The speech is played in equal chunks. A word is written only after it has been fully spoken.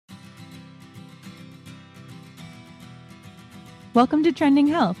Welcome to Trending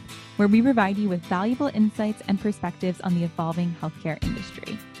Health, where we provide you with valuable insights and perspectives on the evolving healthcare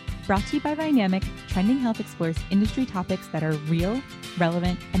industry. Brought to you by Vynamic, Trending Health explores industry topics that are real,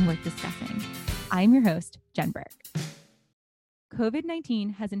 relevant, and worth discussing. I'm your host, Jen Berg.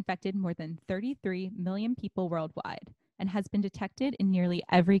 COVID-19 has infected more than 33 million people worldwide and has been detected in nearly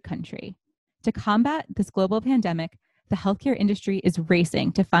every country. To combat this global pandemic, the healthcare industry is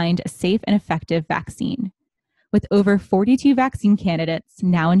racing to find a safe and effective vaccine. With over 42 vaccine candidates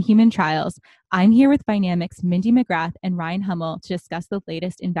now in human trials, I'm here with Vynamic's Mindy McGrath and Ryan Hummel to discuss the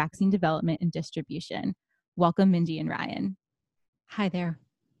latest in vaccine development and distribution. Welcome, Mindy and Ryan. Hi there.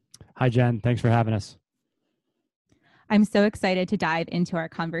 Hi, Jen. Thanks for having us. I'm so excited to dive into our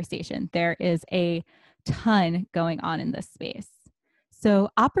conversation. There is a ton going on in this space.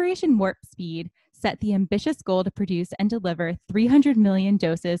 So Operation Warp Speed set the ambitious goal to produce and deliver 300 million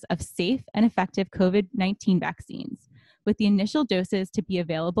doses of safe and effective COVID-19 vaccines, with the initial doses to be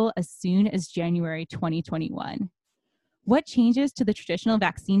available as soon as January 2021. What changes to the traditional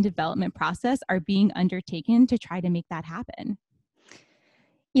vaccine development process are being undertaken to try to make that happen?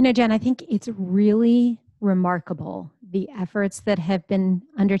 You know, Jen, I think it's really remarkable the efforts that have been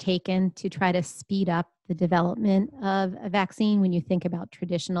undertaken to try to speed up the development of a vaccine. When you think about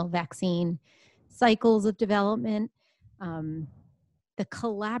traditional vaccine cycles of development, the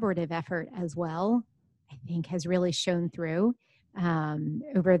collaborative effort as well, I think, has really shown through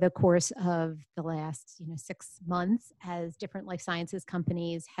over the course of the last 6 months, as different life sciences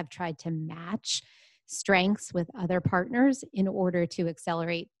companies have tried to match strengths with other partners in order to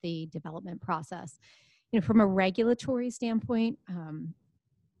accelerate the development process. From a regulatory standpoint,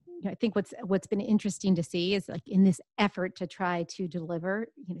 I think what's been interesting to see is, like, in this effort to try to deliver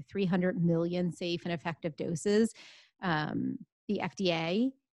 300 million safe and effective doses, the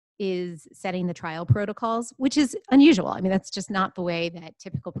FDA is setting the trial protocols, which is unusual. I mean, that's just not the way that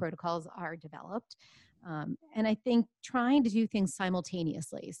typical protocols are developed. And I think trying to do things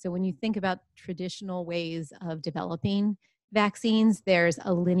simultaneously. So when you think about traditional ways of developing vaccines, there's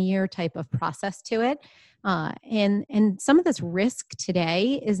a linear type of process to it. And some of this risk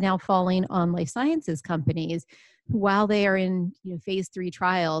today is now falling on life sciences companies who, while they are in phase 3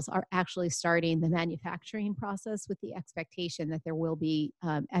 trials, are actually starting the manufacturing process with the expectation that there will be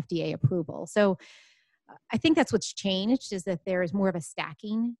FDA approval. So I think that's what's changed, is that there is more of a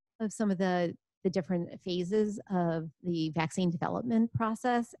stacking of some of the different phases of the vaccine development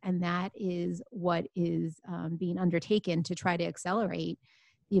process. And that is what is being undertaken to try to accelerate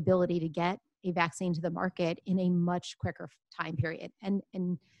the ability to get a vaccine to the market in a much quicker time period. And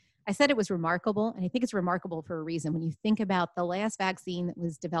I said it was remarkable, and I think it's remarkable for a reason. When you think about the last vaccine that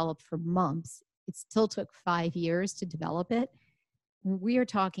was developed for mumps, it still took 5 years to develop it. We are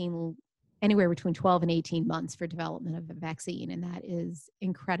talking anywhere between 12 and 18 months for development of a vaccine, and that is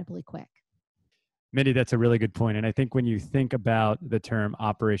incredibly quick. Mindy, that's a really good point. And I think when you think about the term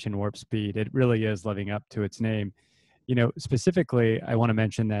Operation Warp Speed, it really is living up to its name. Specifically, I want to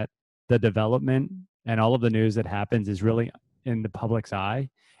mention that the development and all of the news that happens is really in the public's eye.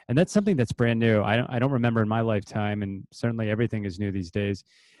 And that's something that's brand new. I don't remember in my lifetime, and certainly everything is new these days,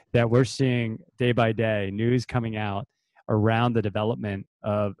 that we're seeing day by day news coming out around the development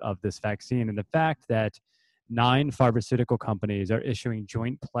of this vaccine. And the fact that 9 pharmaceutical companies are issuing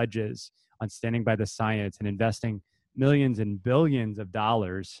joint pledges on standing by the science and investing millions and billions of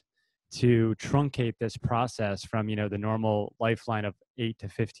dollars to truncate this process from, the normal lifeline of 8 to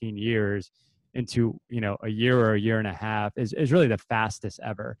 15 years into, a year or a year and a half is really the fastest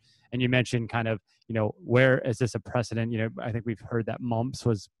ever. And you mentioned kind of, where is this a precedent? I think we've heard that mumps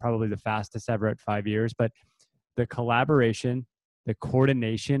was probably the fastest ever at 5 years, but the collaboration, the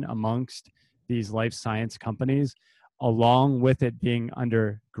coordination amongst these life science companies, along with it being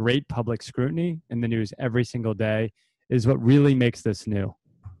under great public scrutiny in the news every single day, is what really makes this new.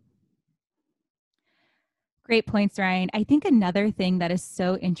 Great points, Ryan. I think another thing that is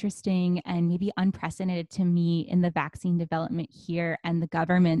so interesting and maybe unprecedented to me in the vaccine development here and the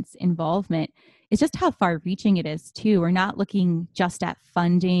government's involvement is just how far-reaching it is, too. We're not looking just at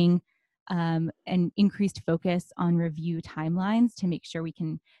funding and increased focus on review timelines to make sure we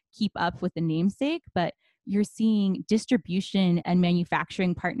can keep up with the namesake, but you're seeing distribution and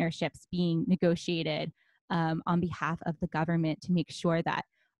manufacturing partnerships being negotiated on behalf of the government to make sure that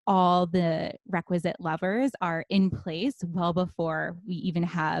all the requisite levers are in place well before we even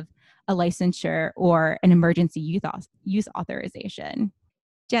have a licensure or an emergency use authorization.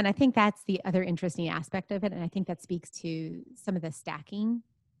 Jen, I think that's the other interesting aspect of it, and I think that speaks to some of the stacking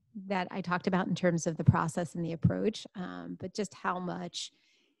that I talked about in terms of the process and the approach, but just how much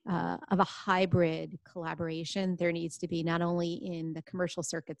of a hybrid collaboration. There needs to be not only in the commercial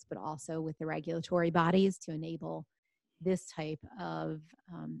circuits, but also with the regulatory bodies to enable this type of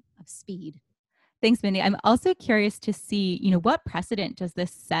speed. Thanks, Mindy. I'm also curious to see, what precedent does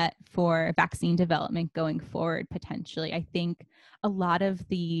this set for vaccine development going forward potentially? I think a lot of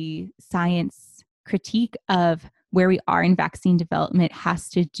the science critique of where we are in vaccine development has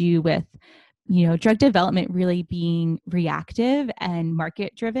to do with, drug development really being reactive and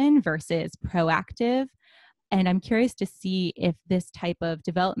market driven versus proactive. And I'm curious to see if this type of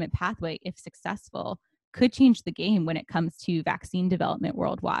development pathway, if successful, could change the game when it comes to vaccine development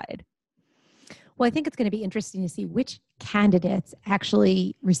worldwide. Well, I think it's going to be interesting to see which candidates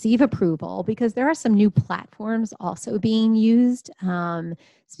actually receive approval, because there are some new platforms also being used,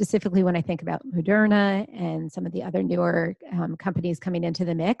 specifically when I think about Moderna and some of the other newer companies coming into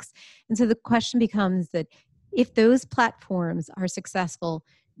the mix. And so the question becomes that if those platforms are successful,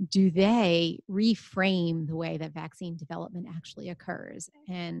 do they reframe the way that vaccine development actually occurs?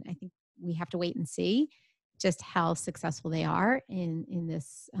 And I think we have to wait and see just how successful they are in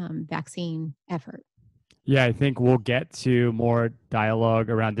this vaccine effort. Yeah, I think we'll get to more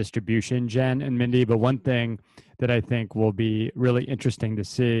dialogue around distribution, Jen and Mindy. But one thing that I think will be really interesting to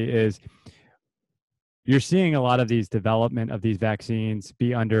see is you're seeing a lot of these development of these vaccines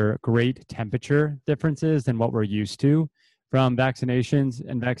be under great temperature differences than what we're used to from vaccinations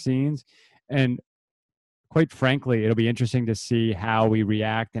and vaccines. And quite frankly, it'll be interesting to see how we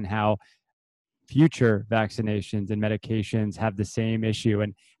react and how future vaccinations and medications have the same issue,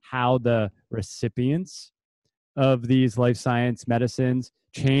 and how the recipients of these life science medicines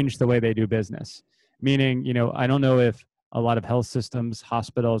change the way they do business. Meaning, I don't know if a lot of health systems,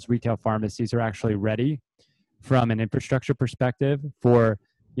 hospitals, retail pharmacies are actually ready from an infrastructure perspective for,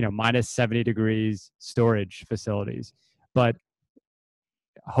 minus 70 degrees storage facilities. But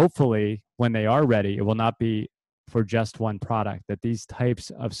hopefully when they are ready, it will not be for just one product, that these types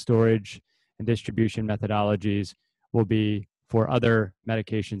of storage and distribution methodologies will be for other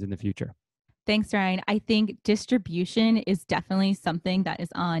medications in the future. Thanks, Ryan. I think distribution is definitely something that is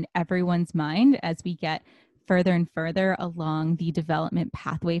on everyone's mind as we get further and further along the development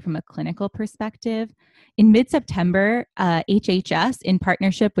pathway from a clinical perspective. In mid-September, HHS, in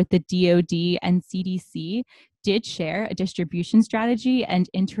partnership with the DoD and CDC, did share a distribution strategy and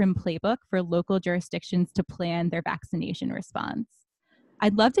interim playbook for local jurisdictions to plan their vaccination response.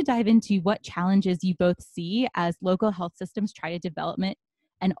 I'd love to dive into what challenges you both see as local health systems try to develop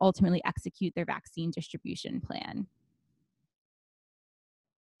and ultimately execute their vaccine distribution plan.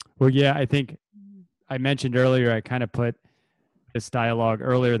 Well, yeah, I think I mentioned earlier, I kind of put this dialogue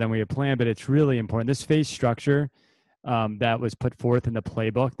earlier than we had planned, but it's really important. This phase structure that was put forth in the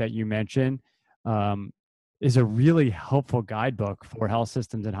playbook that you mentioned is a really helpful guidebook for health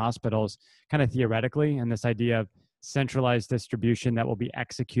systems and hospitals, kind of theoretically, and this idea of centralized distribution that will be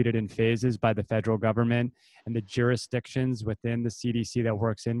executed in phases by the federal government and the jurisdictions within the CDC that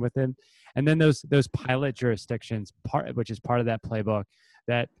works in within. And then those pilot jurisdictions, which is part of that playbook,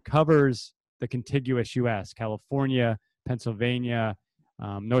 that covers the contiguous US, California, Pennsylvania,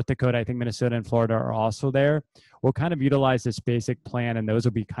 North Dakota, I think Minnesota and Florida are also there. We'll kind of utilize this basic plan, and those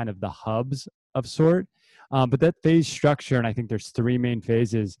will be kind of the hubs of sort. But that phase structure, and I think there's 3 main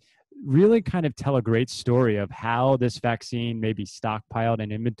phases, really kind of tell a great story of how this vaccine may be stockpiled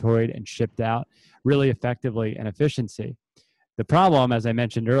and inventoried and shipped out really effectively and efficiency. The problem, as I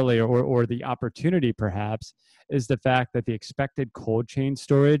mentioned earlier, or the opportunity perhaps, is the fact that the expected cold chain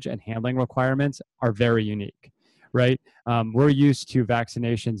storage and handling requirements are very unique, right? We're used to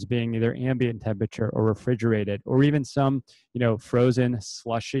vaccinations being either ambient temperature or refrigerated, or even some, frozen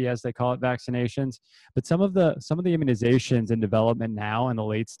slushy, as they call it, vaccinations. But some of the immunizations in development now in the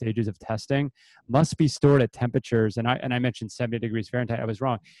late stages of testing must be stored at temperatures. And I mentioned 70 degrees Fahrenheit. I was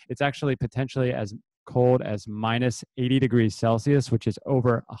wrong. It's actually potentially as cold as minus 80 degrees Celsius, which is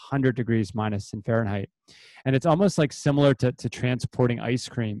over 100 degrees minus in Fahrenheit. And it's almost like similar to transporting ice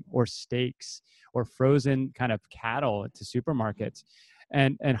cream or steaks or frozen kind of cattle to supermarkets.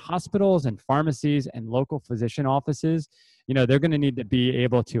 And hospitals and pharmacies and local physician offices, they're going to need to be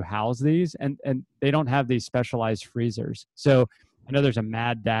able to house these, and they don't have these specialized freezers. So I know there's a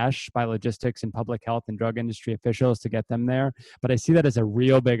mad dash by logistics and public health and drug industry officials to get them there, but I see that as a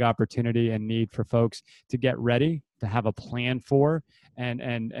real big opportunity and need for folks to get ready, to have a plan for,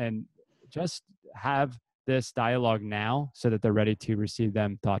 and just have this dialogue now so that they're ready to receive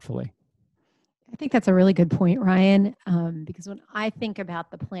them thoughtfully. I think that's a really good point, Ryan, because when I think about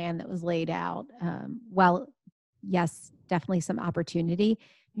the plan that was laid out, while yes, definitely some opportunity,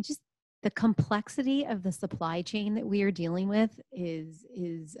 just The complexity of the supply chain that we are dealing with is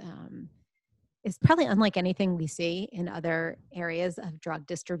probably unlike anything we see in other areas of drug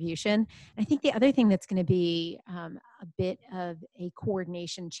distribution. I think the other thing that's going to be a bit of a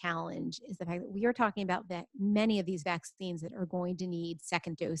coordination challenge is the fact that we are talking about that many of these vaccines that are going to need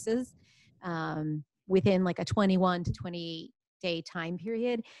second doses within like a 21 to 28 day time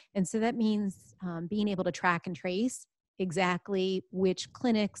period. And so that means being able to track and trace exactly which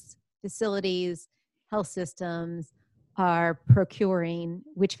clinics, facilities, health systems are procuring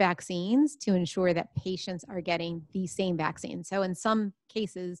which vaccines to ensure that patients are getting the same vaccine. So in some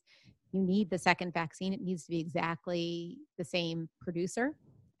cases, you need the second vaccine. It needs to be exactly the same producer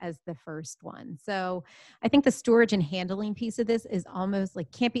as the first one. So I think the storage and handling piece of this is almost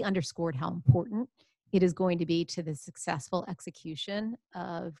like can't be underscored how important it is going to be to the successful execution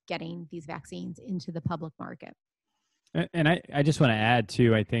of getting these vaccines into the public market. And I just want to add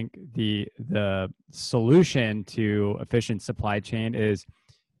too, I think the solution to efficient supply chain is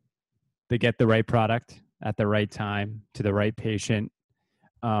to get the right product at the right time to the right patient.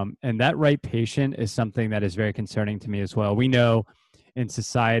 And that right patient is something that is very concerning to me as well. We know in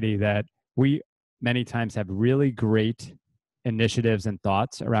society that we many times have really great initiatives and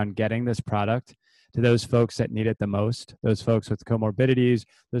thoughts around getting this product to those folks that need it the most, those folks with comorbidities,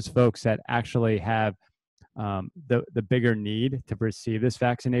 those folks that actually have the bigger need to receive this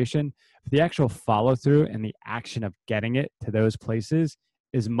vaccination. The actual follow through and the action of getting it to those places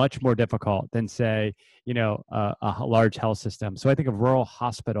is much more difficult than, say, a large health system. So I think of rural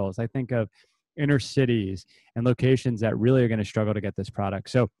hospitals, I think of inner cities and locations that really are going to struggle to get this product.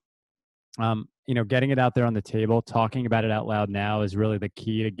 So, getting it out there on the table, talking about it out loud now is really the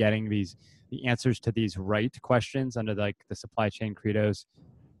key to getting the answers to these right questions under the supply chain credos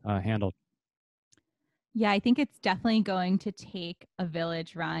handled. Yeah, I think it's definitely going to take a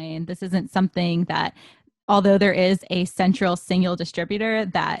village, Ryan. This isn't something that, although there is a central single distributor,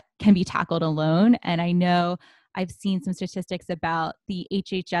 that can be tackled alone. And I know I've seen some statistics about the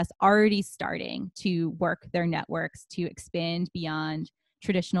HHS already starting to work their networks to expand beyond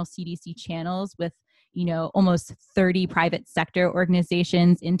traditional CDC channels with, almost 30 private sector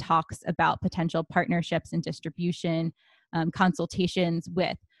organizations in talks about potential partnerships and distribution, consultations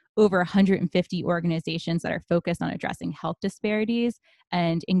with over 150 organizations that are focused on addressing health disparities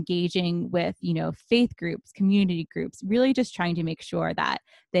and engaging with, faith groups, community groups, really just trying to make sure that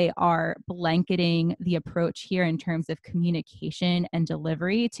they are blanketing the approach here in terms of communication and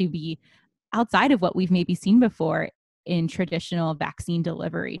delivery to be outside of what we've maybe seen before in traditional vaccine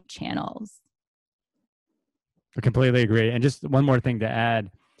delivery channels. I completely agree. And just one more thing to add,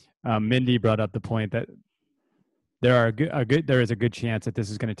 Mindy brought up the point that there is a good chance that this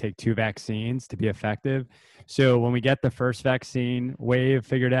is going to take 2 vaccines to be effective. So when we get the first vaccine wave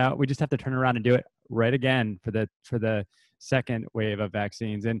figured out, we just have to turn around and do it right again for the second wave of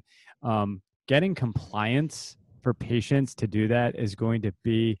vaccines. And getting compliance for patients to do that is going to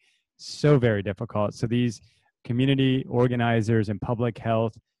be so very difficult. So these community organizers and public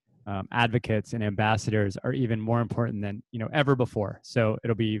health advocates and ambassadors are even more important than ever before. So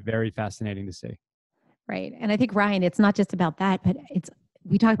it'll be very fascinating to see. Right. And I think, Ryan, it's not just about that, but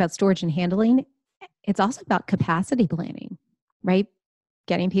we talk about storage and handling. It's also about capacity planning, right?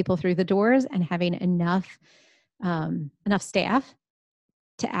 Getting people through the doors and having enough staff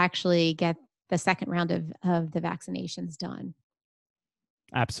to actually get the second round of the vaccinations done.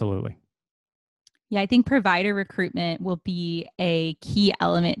 Absolutely. Yeah, I think provider recruitment will be a key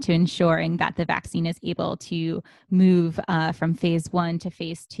element to ensuring that the vaccine is able to move from phase 1 to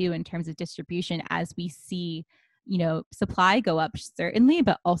phase 2 in terms of distribution as we see, supply go up certainly,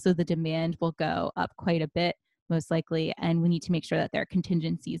 but also the demand will go up quite a bit, most likely. And we need to make sure that there are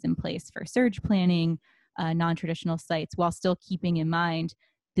contingencies in place for surge planning, non-traditional sites, while still keeping in mind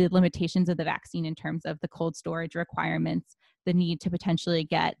the limitations of the vaccine in terms of the cold storage requirements, the need to potentially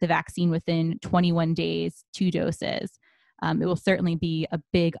get the vaccine within 21 days, 2 doses. It will certainly be a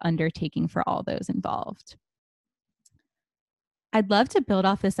big undertaking for all those involved. I'd love to build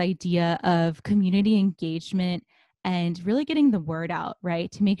off this idea of community engagement and really getting the word out, right?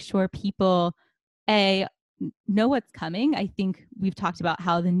 To make sure people, know what's coming. I think we've talked about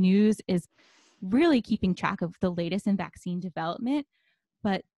how the news is really keeping track of the latest in vaccine development.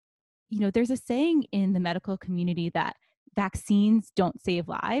 But, there's a saying in the medical community that vaccines don't save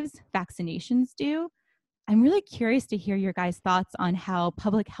lives, vaccinations do. I'm really curious to hear your guys' thoughts on how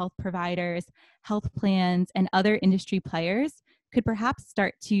public health providers, health plans, and other industry players could perhaps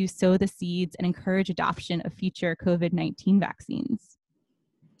start to sow the seeds and encourage adoption of future COVID-19 vaccines.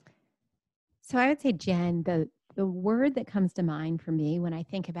 So I would say, Jen, the The word that comes to mind for me when I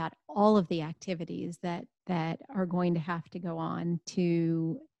think about all of the activities that are going to have to go on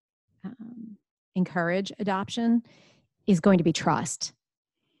to encourage adoption is going to be trust.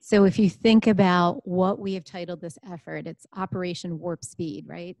 So if you think about what we have titled this effort, it's Operation Warp Speed,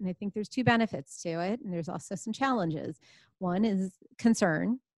 right? And I think there's two benefits to it, and there's also some challenges. One is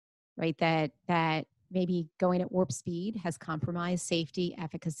concern, right? That maybe going at warp speed has compromised safety,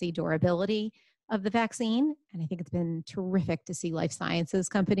 efficacy, durability of the vaccine. And I think it's been terrific to see life sciences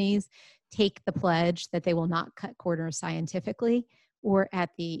companies take the pledge that they will not cut corners scientifically or at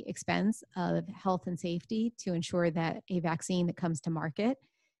the expense of health and safety to ensure that a vaccine that comes to market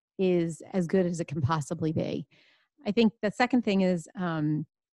is as good as it can possibly be. I think the second thing is,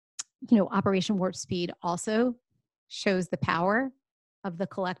 Operation Warp Speed also shows the power of the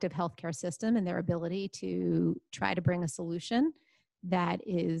collective healthcare system and their ability to try to bring a solution that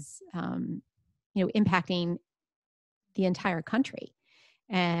is, impacting the entire country.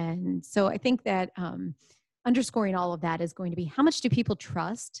 And so I think that underscoring all of that is going to be, how much do people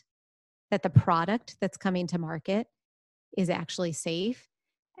trust that the product that's coming to market is actually safe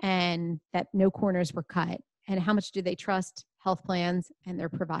and that no corners were cut? And how much do they trust health plans and their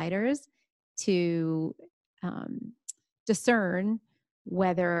providers to discern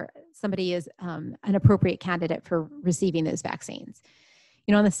whether somebody is an appropriate candidate for receiving those vaccines?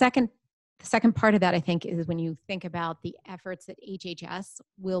 On the second part of that, I think, is when you think about the efforts that HHS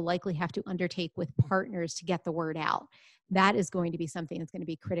will likely have to undertake with partners to get the word out. That is going to be something that's going to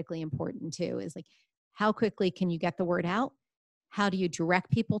be critically important too, is like, how quickly can you get the word out? How do you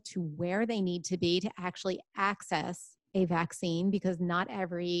direct people to where they need to be to actually access a vaccine? Because not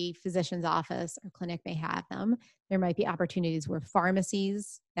every physician's office or clinic may have them. There might be opportunities where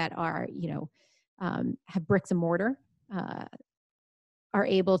pharmacies that are, have bricks and mortar are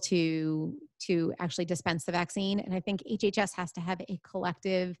able to actually dispense the vaccine. And I think HHS has to have a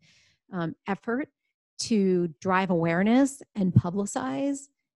collective effort to drive awareness and publicize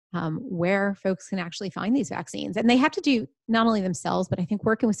where folks can actually find these vaccines. And they have to do not only themselves, but I think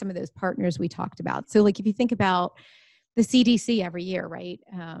working with some of those partners we talked about. So like if you think about the CDC every year, right,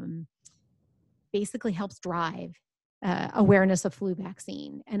 basically helps drive awareness of flu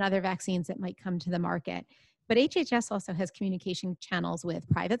vaccine and other vaccines that might come to the market. But HHS also has communication channels with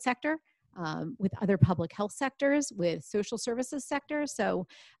private sector, with other public health sectors, with social services sectors. So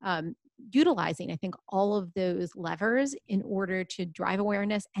utilizing, I think, all of those levers in order to drive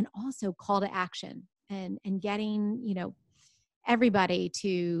awareness and also call to action and getting, everybody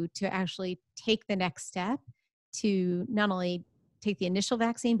to actually take the next step to not only take the initial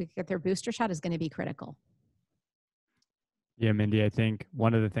vaccine, but get their booster shot is going to be critical. Yeah, Mindy, I think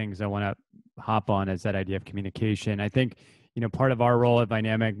one of the things I want to hop on is that idea of communication. I think, part of our role at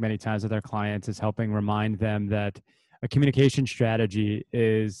Vynamic many times with our clients is helping remind them that a communication strategy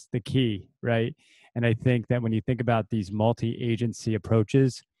is the key, right? And I think that when you think about these multi-agency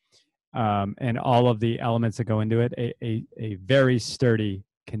approaches and all of the elements that go into it, a very sturdy,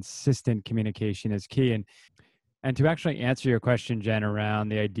 consistent communication is key. And to actually answer your question, Jen, around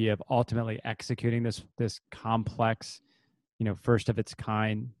the idea of ultimately executing this complex, first of its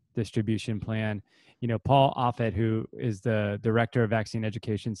kind distribution plan, Paul Offit, who is the director of Vaccine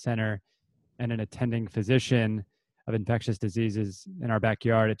Education Center and an attending physician of infectious diseases in our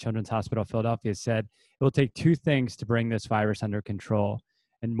backyard at Children's Hospital of Philadelphia, said it will take two things to bring this virus under control.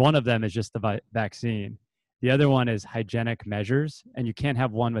 And one of them is just the vaccine. The other one is hygienic measures, and you can't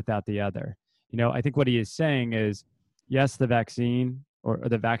have one without the other. I think what he is saying is, yes, the vaccine or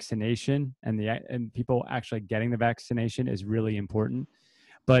the vaccination and people actually getting the vaccination is really important,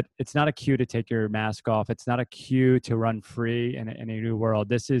 but it's not a cue to take your mask off. It's not a cue to run free in a new world.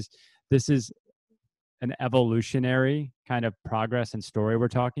 This is an evolutionary kind of progress and story we're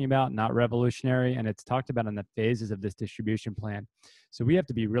talking about, not revolutionary. And it's talked about in the phases of this distribution plan. So we have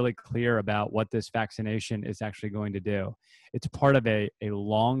to be really clear about what this vaccination is actually going to do. It's part of a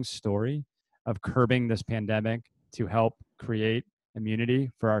long story of curbing this pandemic to help create immunity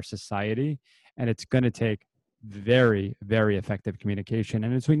for our society. And it's going to take very, very effective communication.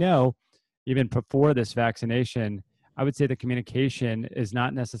 And as we know, even before this vaccination, I would say the communication is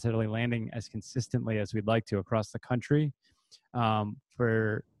not necessarily landing as consistently as we'd like to across the country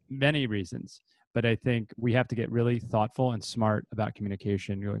for many reasons. But I think we have to get really thoughtful and smart about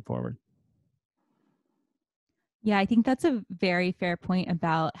communication going forward. Yeah, I think that's a very fair point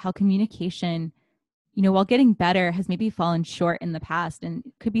about how communication, while getting better, has maybe fallen short in the past and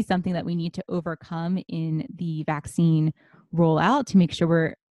could be something that we need to overcome in the vaccine rollout to make sure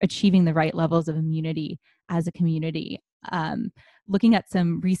we're achieving the right levels of immunity as a community. Looking at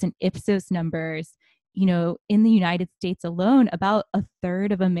some recent Ipsos numbers, in the United States alone, about a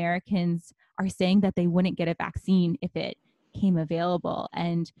third of Americans are saying that they wouldn't get a vaccine if it came available.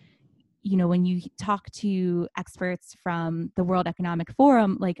 And, when you talk to experts from the World Economic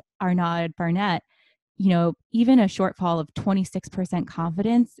Forum, like Arnaud Barnett, even a shortfall of 26%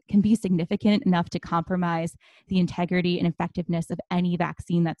 confidence can be significant enough to compromise the integrity and effectiveness of any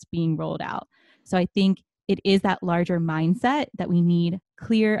vaccine that's being rolled out. So I think it is that larger mindset that we need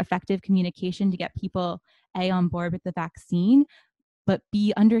clear, effective communication to get people on board with the vaccine, but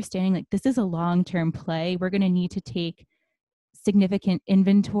B, understanding like this is a long-term play. We're going to need to take significant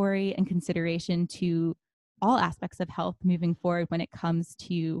inventory and consideration to all aspects of health moving forward when it comes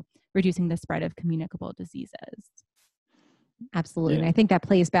to reducing the spread of communicable diseases. Absolutely. And I think that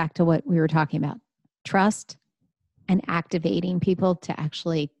plays back to what we were talking about, trust and activating people to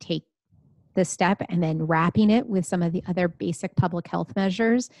actually take the step and then wrapping it with some of the other basic public health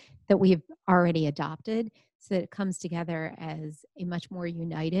measures that we've already adopted so that it comes together as a much more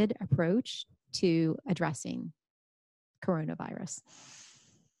united approach to addressing coronavirus.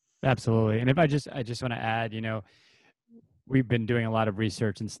 Absolutely. And if I just want to add, we've been doing a lot of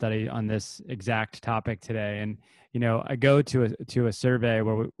research and study on this exact topic today. And, I go to a survey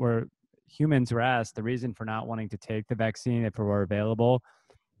where humans were asked the reason for not wanting to take the vaccine if it were available.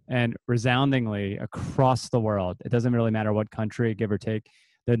 And resoundingly across the world, it doesn't really matter what country, give or take,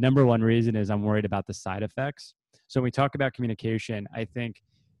 the number one reason is I'm worried about the side effects. So when we talk about communication, I think,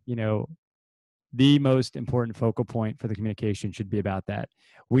 the most important focal point for the communication should be about that.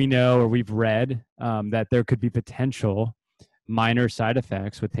 We know, or we've read that there could be potential minor side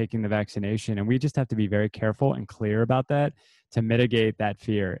effects with taking the vaccination. And we just have to be very careful and clear about that to mitigate that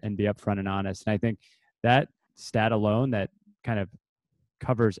fear and be upfront and honest. And I think that stat alone that kind of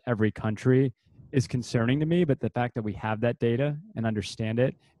covers every country is concerning to me, but the fact that we have that data and understand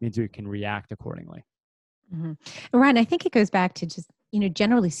it means we can react accordingly. Mm-hmm. And Ryan, I think it goes back to just,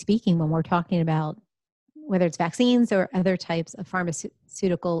 generally speaking, when we're talking about whether it's vaccines or other types of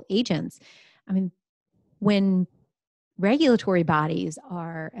pharmaceutical agents, I mean, when regulatory bodies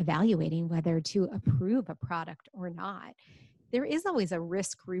are evaluating whether to approve a product or not, there is always a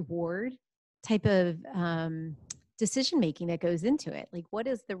risk-reward type of decision-making that goes into it. Like, what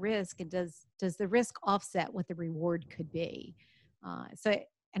is the risk, and does the risk offset what the reward could be?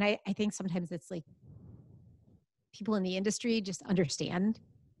 I think sometimes it's like people in the industry just understand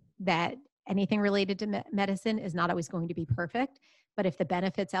that anything related to medicine is not always going to be perfect, but if the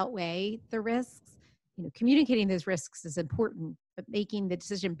benefits outweigh the risks, communicating those risks is important, but making the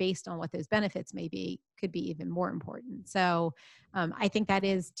decision based on what those benefits may be could be even more important. So I think that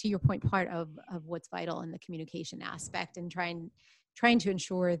is, to your point, part of what's vital in the communication aspect, and trying to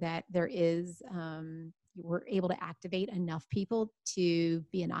ensure that there is, we're able to activate enough people to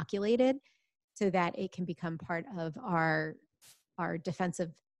be inoculated so that it can become part of our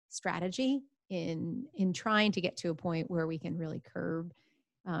defensive strategy in trying to get to a point where we can really curb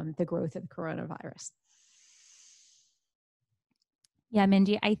the growth of the coronavirus. Yeah,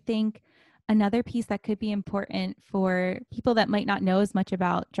 Mindy, I think another piece that could be important for people that might not know as much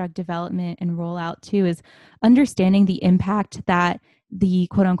about drug development and rollout too is understanding the impact that the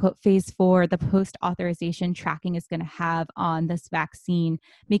quote unquote phase 4, the post-authorization tracking is going to have on this vaccine,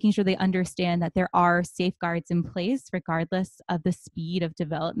 making sure they understand that there are safeguards in place regardless of the speed of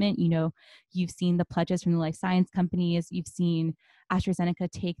development. You've seen the pledges from the life science companies, you've seen AstraZeneca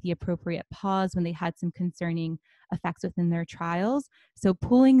take the appropriate pause when they had some concerning effects within their trials. So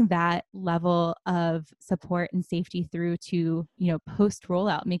pulling that level of support and safety through to, post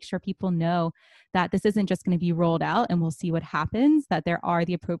rollout, make sure people know that this isn't just going to be rolled out and we'll see what happens, that there are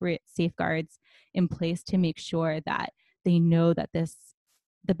the appropriate safeguards in place to make sure that they know that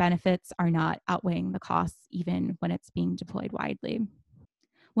the benefits are not outweighing the costs, even when it's being deployed widely.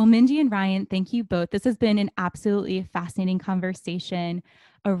 Well, Mindy and Ryan, thank you both. This has been an absolutely fascinating conversation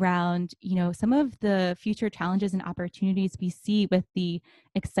around, some of the future challenges and opportunities we see with the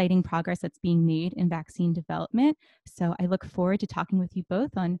exciting progress that's being made in vaccine development. So I look forward to talking with you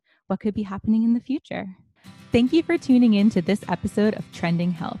both on what could be happening in the future. Thank you for tuning in to this episode of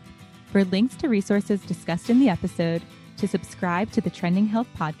Trending Health. For links to resources discussed in the episode, to subscribe to the Trending Health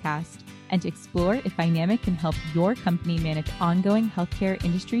podcast, and to explore if Vynamic can help your company manage ongoing healthcare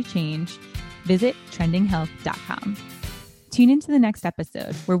industry change, visit trendinghealth.com. Tune into the next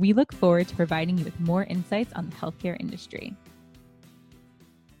episode where we look forward to providing you with more insights on the healthcare industry.